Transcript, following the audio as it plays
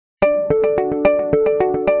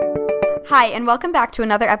Hi, and welcome back to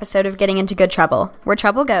another episode of Getting Into Good Trouble. Where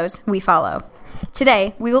trouble goes, we follow.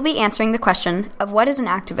 Today, we will be answering the question of what is an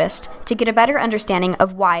activist to get a better understanding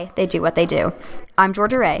of why they do what they do. I'm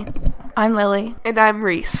Georgia Ray. I'm Lily. And I'm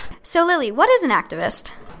Reese. So Lily, what is an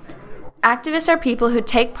activist? Activists are people who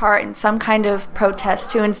take part in some kind of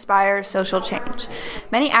protest to inspire social change.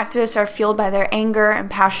 Many activists are fueled by their anger and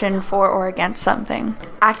passion for or against something.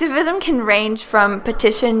 Activism can range from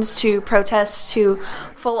petitions to protests to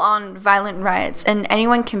full-on violent riots, and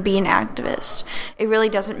anyone can be an activist. It really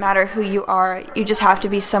doesn't matter who you are. You just have to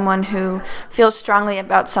be someone who feels strongly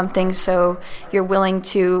about something, so you're willing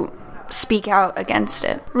to speak out against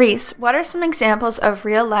it. Reese, what are some examples of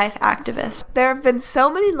real-life activists? There have been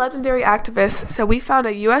so many legendary activists, so we found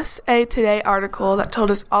a USA Today article that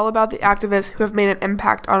told us all about the activists who have made an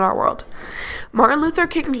impact on our world. Martin Luther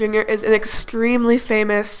King Jr. is an extremely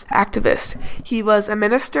famous activist. He was a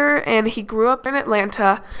minister and he grew up in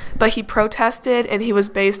Atlanta, but he protested and he was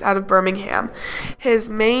based out of Birmingham. His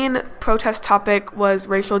main protest topic was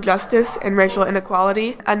racial justice and racial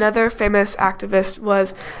inequality. Another famous activist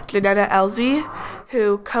was Janetta Elzy,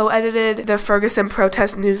 who co-edited the Ferguson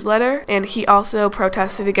Protest newsletter, and he also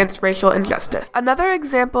protested against racial injustice. Another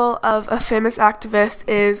example of a famous activist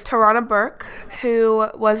is Tarana Burke, who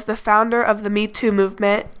was the founder of the Me Too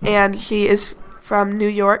movement, and she is from New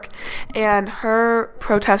York, and her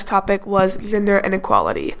protest topic was gender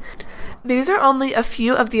inequality. These are only a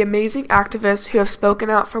few of the amazing activists who have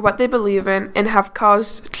spoken out for what they believe in and have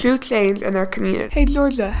caused true change in their community. Hey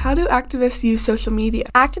Georgia, how do activists use social media?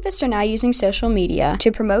 Activists are now using social media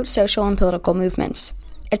to promote social and political movements.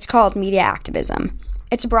 It's called media activism.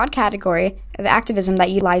 It's a broad category of activism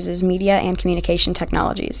that utilizes media and communication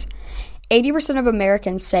technologies. 80% of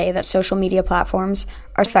Americans say that social media platforms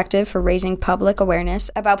are effective for raising public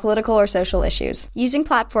awareness about political or social issues. Using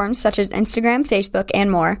platforms such as Instagram, Facebook,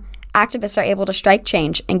 and more, activists are able to strike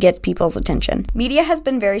change and get people's attention. Media has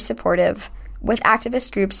been very supportive with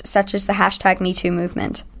activist groups such as the #MeToo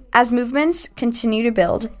movement. As movements continue to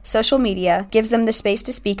build, social media gives them the space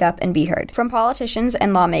to speak up and be heard. From politicians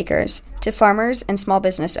and lawmakers to farmers and small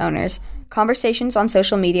business owners, conversations on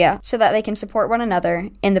social media so that they can support one another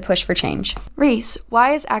in the push for change. Reese,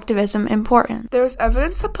 why is activism important? There is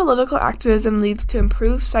evidence that political activism leads to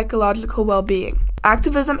improved psychological well-being.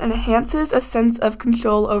 Activism enhances a sense of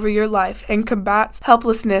control over your life and combats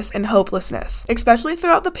helplessness and hopelessness. Especially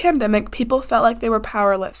throughout the pandemic, people felt like they were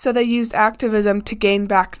powerless, so they used activism to gain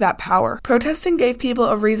back that power. Protesting gave people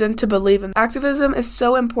a reason to believe in. Activism is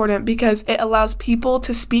so important because it allows people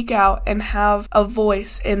to speak out and have a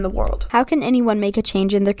voice in the world. How can anyone make a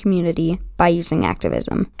change in their community by using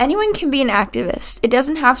activism? Anyone can be an activist. It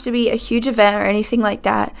doesn't have to be a huge event or anything like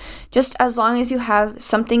that. Just as long as you have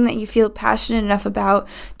something that you feel passionate enough about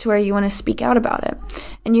to where you want to speak out about it.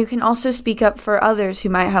 And you can also speak up for others who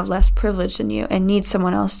might have less privilege than you and need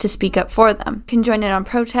someone else to speak up for them. You can join in on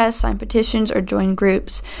protests, sign petitions, or join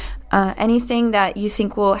groups. Anything that you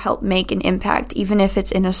think will help make an impact, even if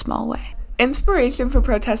it's in a small way. Inspiration for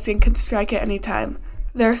protesting can strike at any time.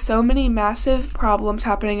 There are so many massive problems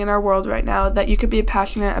happening in our world right now that you could be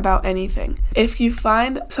passionate about anything. If you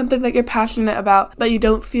find something that you're passionate about, but you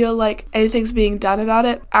don't feel like anything's being done about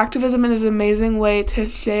it, activism is an amazing way to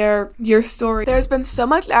share your story. There's been so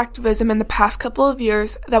much activism in the past couple of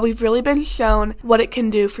years that we've really been shown what it can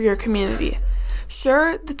do for your community.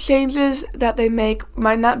 Sure, the changes that they make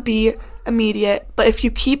might not be immediate, but if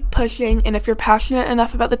you keep pushing and if you're passionate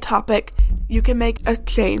enough about the topic, you can make a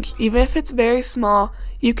change. Even if it's very small,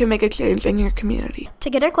 you can make a change in your community. To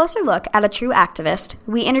get a closer look at a true activist,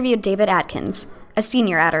 we interviewed David Atkins, a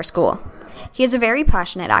senior at our school. He is a very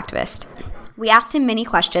passionate activist. We asked him many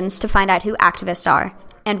questions to find out who activists are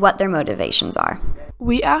and what their motivations are.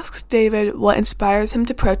 We asked David what inspires him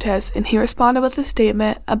to protest, and he responded with a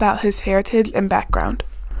statement about his heritage and background.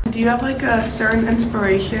 Do you have like a certain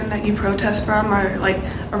inspiration that you protest from, or like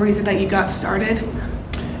a reason that you got started?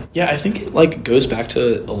 Yeah, I think it goes back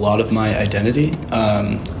to a lot of my identity.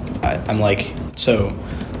 I'm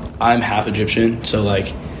half Egyptian, so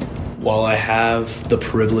while I have the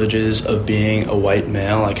privileges of being a white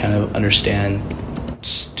male, I kind of understand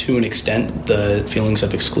to an extent the feelings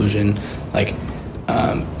of exclusion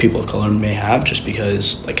people of color may have, just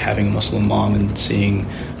because having a Muslim mom and seeing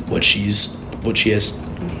what she's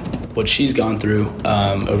gone through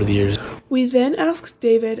over the years. We then asked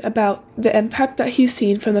David about the impact that he's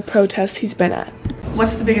seen from the protests he's been at.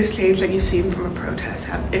 What's the biggest change that you've seen from a protest,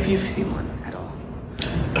 if you've seen one at all?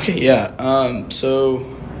 Okay, yeah. So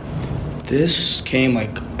this came I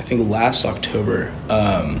think last October.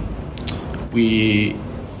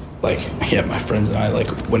 My friends and I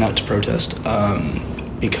went out to protest.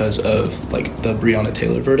 because of like the Breonna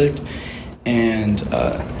Taylor verdict. And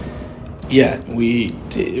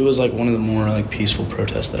it was like one of the more like peaceful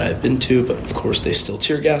protests that I've been to, but of course they still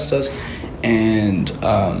tear gassed us. And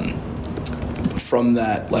from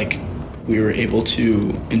that, like, we were able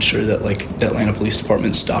to ensure that like the Atlanta Police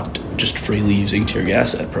Department stopped just freely using tear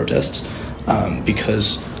gas at protests,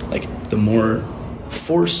 because like the more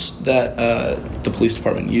force that the police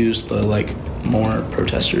department used, the like more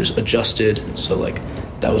protesters adjusted. So like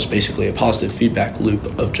that was basically a positive feedback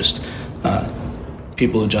loop of just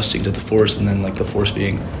people adjusting to the force, and then like the force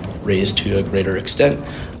being raised to a greater extent.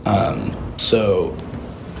 So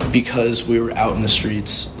because we were out in the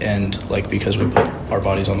streets, and like because we put our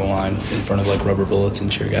bodies on the line in front of like rubber bullets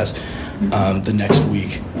and tear gas, the next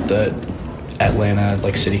week the Atlanta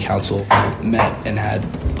like city council met and had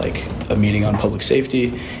like a meeting on public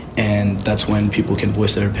safety, and that's when people can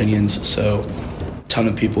voice their opinions. So a ton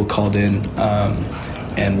of people called in,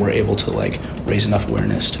 and were able to like raise enough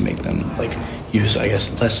awareness to make them like use, I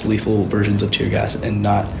guess, less lethal versions of tear gas, and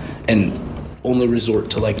only resort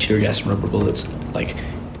to like tear gas and rubber bullets like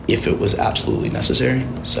if it was absolutely necessary.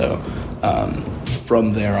 So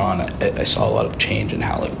from there on, I saw a lot of change in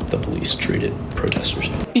how like the police treated protesters.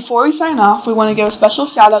 Before we sign off, we want to give a special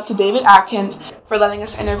shout out to David Atkins for letting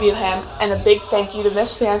us interview him, and a big thank you to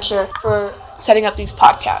Miss Fancher for setting up these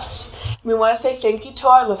podcasts. We want to say thank you to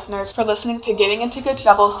our listeners for listening to Getting Into Good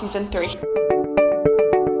Trouble Season 3.